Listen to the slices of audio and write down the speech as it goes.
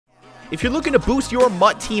If you're looking to boost your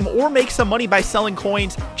MUT team or make some money by selling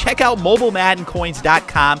coins, check out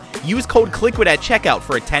mobilemaddencoins.com. Use code KUECHLY at checkout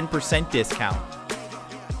for a 10% discount.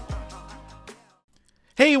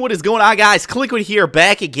 Hey, what is going on, guys? KUECHLY here,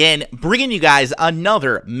 back again, bringing you guys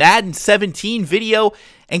another Madden 17 video.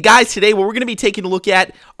 And guys, today what we're going to be taking a look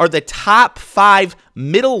at are the top 5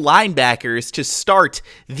 middle linebackers to start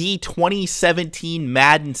the 2017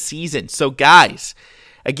 Madden season. So guys,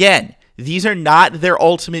 again, these are not their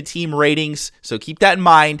ultimate team ratings, so keep that in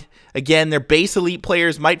mind. Again, their base elite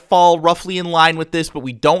players might fall roughly in line with this, but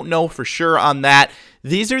we don't know for sure on that.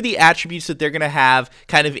 These are the attributes that they're going to have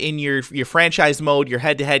kind of in your franchise mode, your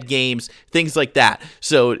head-to-head games, things like that.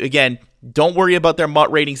 So again, don't worry about their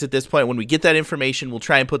MUT ratings at this point. When we get that information, we'll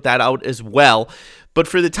try and put that out as well. But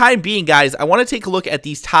for the time being, guys, I want to take a look at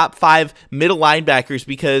these top 5 middle linebackers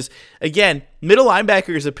because, again, middle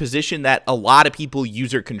linebacker is a position that a lot of people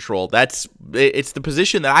user control. It's the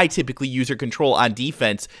position that I typically user control on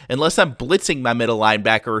defense, unless I'm blitzing my middle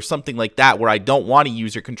linebacker or something like that where I don't want to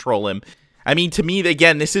user control him. I mean, to me,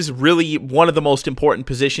 again, this is really one of the most important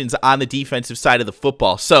positions on the defensive side of the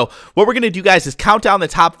football. So what we're going to do, guys, is count down the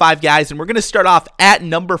top 5 guys, and we're going to start off at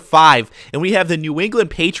number 5, and we have the New England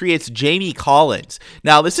Patriots' Jamie Collins.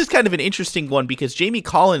 Now, this is kind of an interesting one because Jamie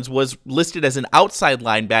Collins was listed as an outside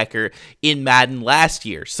linebacker in Madden last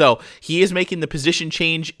year. So he is making the position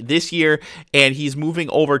change this year, and he's moving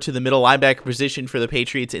over to the middle linebacker position for the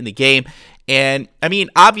Patriots in the game. And, I mean,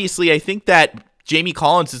 obviously, I think that Jamie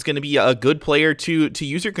Collins is going to be a good player to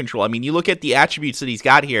user control. I mean, you look at the attributes that he's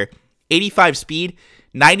got here: 85 speed,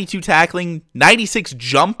 92 tackling, 96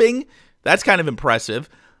 jumping. That's kind of impressive.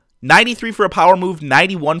 93 for a power move,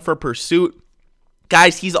 91 for pursuit.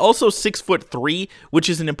 Guys, he's also 6'3", which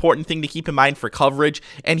is an important thing to keep in mind for coverage.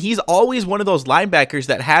 And he's always one of those linebackers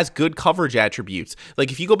that has good coverage attributes.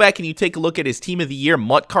 Like if you go back and you take a look at his Team of the Year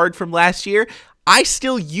MUT card from last year, I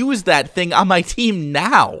still use that thing on my team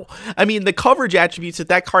now. I mean, the coverage attributes that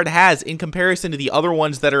that card has in comparison to the other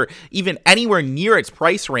ones that are even anywhere near its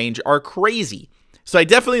price range are crazy. So I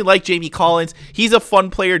definitely like Jamie Collins. He's a fun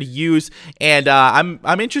player to use, and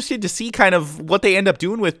I'm interested to see kind of what they end up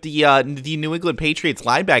doing with the New England Patriots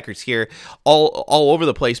linebackers here all over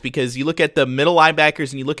the place, because you look at the middle linebackers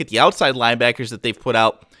and you look at the outside linebackers that they've put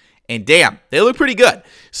out, and damn, they look pretty good.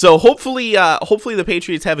 So hopefully the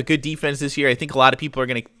Patriots have a good defense this year. I think a lot of people are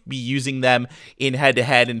going to be using them in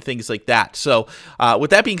head-to-head and things like that. So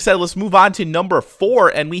with that being said, let's move on to number 4,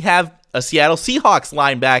 and we have a Seattle Seahawks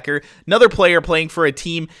linebacker, another player playing for a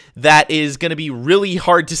team that is going to be really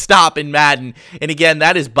hard to stop in Madden. And again,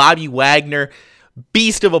 that is Bobby Wagner.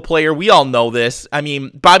 Beast of a player. We all know this. I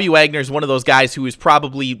mean, Bobby Wagner is one of those guys who is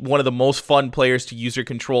probably one of the most fun players to user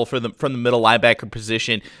control from the middle linebacker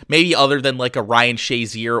position, maybe other than like a Ryan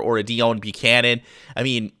Shazier or a Deone Bucannon. I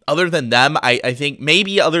mean, other than them, I think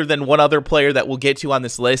maybe other than one other player that we'll get to on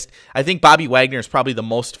this list, I think Bobby Wagner is probably the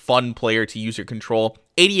most fun player to user control.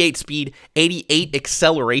 88 speed, 88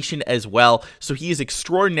 acceleration as well. So he is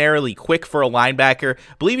extraordinarily quick for a linebacker.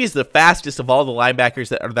 I believe he's the fastest of all the linebackers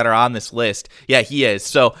that are on this list. Yeah, he is.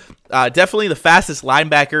 So definitely the fastest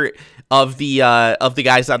linebacker of the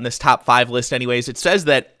guys on this top 5 list anyways. It says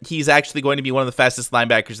that he's actually going to be one of the fastest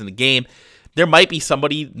linebackers in the game. There might be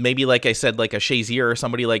somebody, maybe like I said, like a Shazier or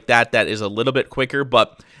somebody like that is a little bit quicker,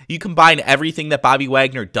 but you combine everything that Bobby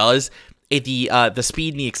Wagner does, the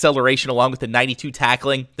speed and the acceleration, along with the 92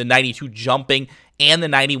 tackling, the 92 jumping, and the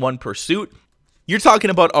 91 pursuit, you're talking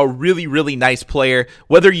about a really, really nice player.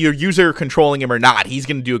 Whether you're user controlling him or not, he's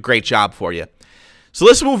going to do a great job for you. So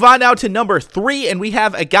let's move on now to number 3, and we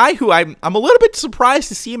have a guy who I'm a little bit surprised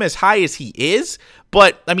to see him as high as he is,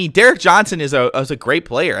 but I mean, Derek Johnson is a great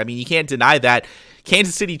player. I mean, you can't deny that.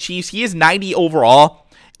 Kansas City Chiefs, he is 90 overall,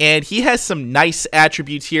 and he has some nice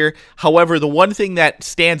attributes here. However, the one thing that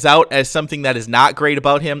stands out as something that is not great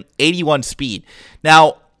about him, 81 speed.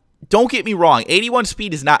 Now, don't get me wrong, 81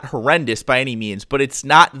 speed is not horrendous by any means, but it's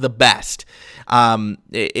not the best.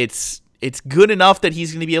 It's good enough that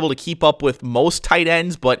he's going to be able to keep up with most tight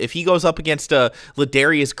ends, but if he goes up against a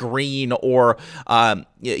Ladarius Green or,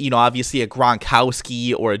 obviously a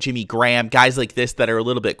Gronkowski or a Jimmy Graham, guys like this that are a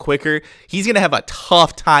little bit quicker, he's going to have a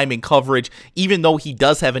tough time in coverage, even though he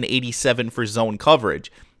does have an 87 for zone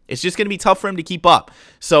coverage. It's just going to be tough for him to keep up.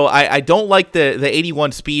 So I don't like the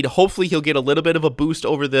 81 speed. Hopefully he'll get a little bit of a boost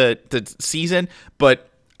over the season, but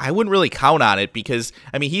I wouldn't really count on it because,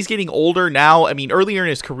 I mean, he's getting older now. I mean, earlier in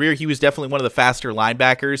his career, he was definitely one of the faster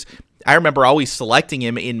linebackers. I remember always selecting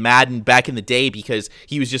him in Madden back in the day because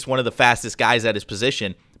he was just one of the fastest guys at his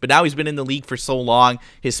position. But now he's been in the league for so long,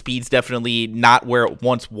 his speed's definitely not where it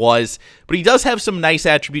once was. But he does have some nice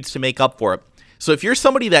attributes to make up for it. So if you're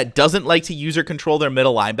somebody that doesn't like to user control their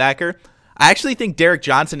middle linebacker, I actually think Derek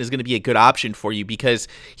Johnson is going to be a good option for you because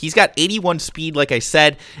he's got 81 speed, like I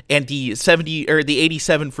said, and the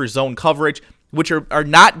 87 for zone coverage, which are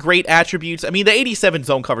not great attributes. I mean, the 87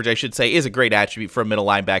 zone coverage, I should say, is a great attribute for a middle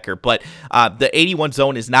linebacker, but the 81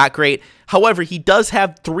 zone is not great. However, he does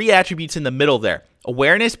have 3 attributes in the middle there: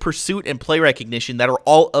 awareness, pursuit, and play recognition that are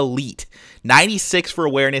all elite. 96 for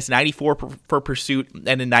awareness, 94 for pursuit,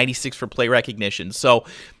 and a 96 for play recognition. So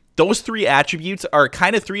those 3 attributes are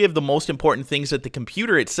kind of 3 of the most important things that the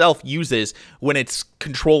computer itself uses when it's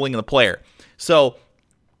controlling the player. So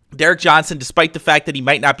Derek Johnson, despite the fact that he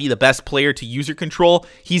might not be the best player to user control,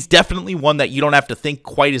 he's definitely one that you don't have to think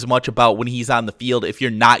quite as much about when he's on the field if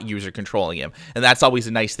you're not user controlling him. And that's always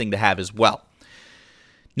a nice thing to have as well.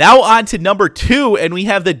 Now on to number 2, and we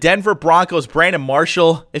have the Denver Broncos, Brandon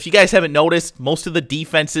Marshall. If you guys haven't noticed, most of the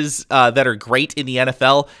defenses that are great in the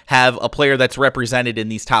NFL have a player that's represented in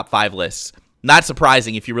these top 5 lists. Not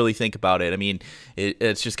surprising if you really think about it. I mean,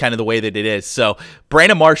 it's just kind of the way that it is. So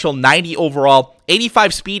Brandon Marshall, 90 overall,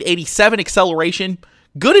 85 speed, 87 acceleration.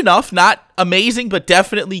 Good enough, not amazing, but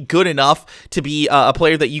definitely good enough to be a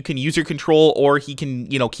player that you can user control, or he can,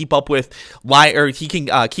 keep up with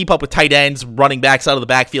keep up with tight ends, running backs out of the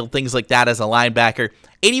backfield, things like that as a linebacker.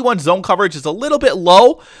 81 zone coverage is a little bit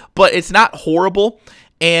low, but it's not horrible.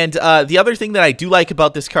 And the other thing that I do like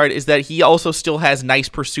about this card is that he also still has nice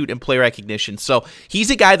pursuit and play recognition. So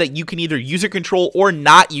he's a guy that you can either user control or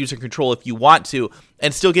not user control if you want to,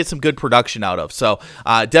 and still get some good production out of. So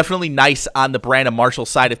definitely nice on the Brandon Marshall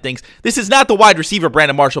side of things. This is not the wide receiver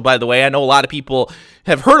Brandon Marshall, by the way. I know a lot of people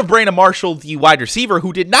have heard of Brandon Marshall, the wide receiver,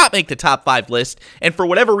 who did not make the top 5 list. And for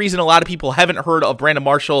whatever reason, a lot of people haven't heard of Brandon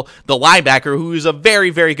Marshall, the linebacker, who is a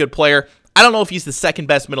very, very good player. I don't know if he's the 2nd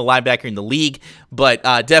best middle linebacker in the league, but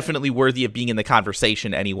definitely worthy of being in the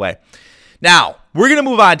conversation anyway. Now, we're going to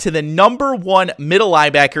move on to the number 1 middle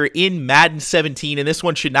linebacker in Madden 17, and this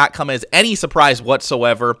one should not come as any surprise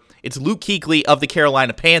whatsoever. It's Luke Kuechly of the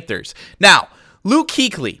Carolina Panthers. Now, Luke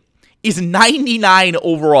Kuechly is 99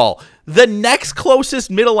 overall. The next closest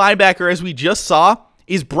middle linebacker, as we just saw,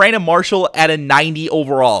 is Brandon Marshall at a 90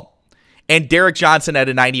 overall, and Derek Johnson at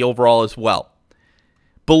a 90 overall as well.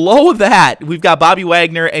 Below that, we've got Bobby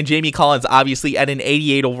Wagner and Jamie Collins, obviously, at an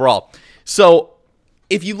 88 overall. So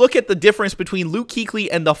if you look at the difference between Luke Kuechly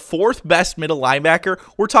and the 4th best middle linebacker,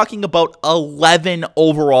 we're talking about 11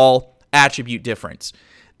 overall attribute difference.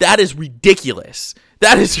 That is ridiculous.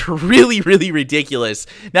 That is really, really ridiculous.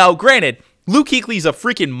 Now, granted, Luke Kuechly is a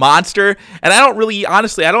freaking monster, and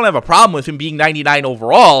honestly, I don't have a problem with him being 99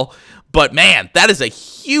 overall, but man, that is a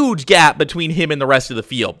huge gap between him and the rest of the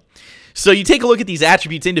field. So you take a look at these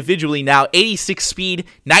attributes individually now: 86 speed,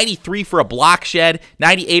 93 for a block shed,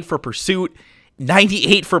 98 for pursuit,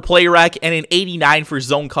 98 for play rec, and an 89 for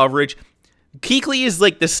zone coverage. Kuechly is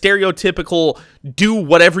like the stereotypical do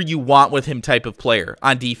whatever you want with him type of player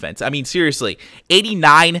on defense. I mean, seriously,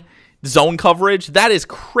 89 zone coverage, that is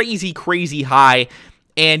crazy, crazy high.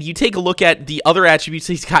 And you take a look at the other attributes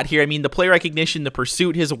he's got here. I mean, the play recognition, the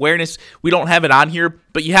pursuit, his awareness, we don't have it on here,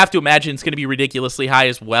 but you have to imagine it's going to be ridiculously high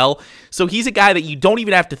as well. So he's a guy that you don't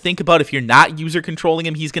even have to think about if you're not user controlling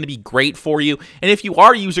him. He's going to be great for you. And if you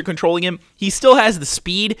are user controlling him, he still has the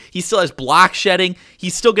speed. He still has block shedding.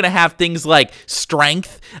 He's still going to have things like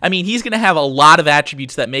strength. I mean, he's going to have a lot of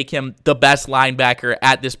attributes that make him the best linebacker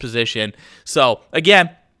at this position. So,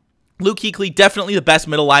 again, Luke Kuechly, definitely the best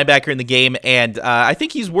middle linebacker in the game, and I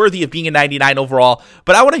think he's worthy of being a 99 overall,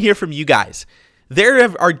 but I want to hear from you guys.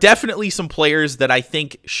 There are definitely some players that I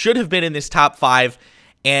think should have been in this top 5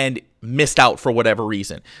 and missed out for whatever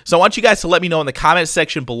reason. So I want you guys to let me know in the comments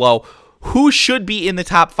section below who should be in the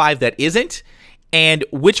top 5 that isn't, and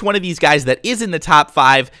which one of these guys that is in the top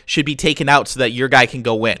 5 should be taken out so that your guy can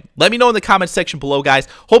go in. Let me know in the comments section below, guys.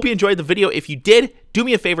 Hope you enjoyed the video. If you did, do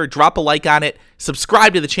me a favor, drop a like on it,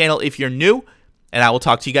 subscribe to the channel if you're new, and I will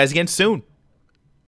talk to you guys again soon.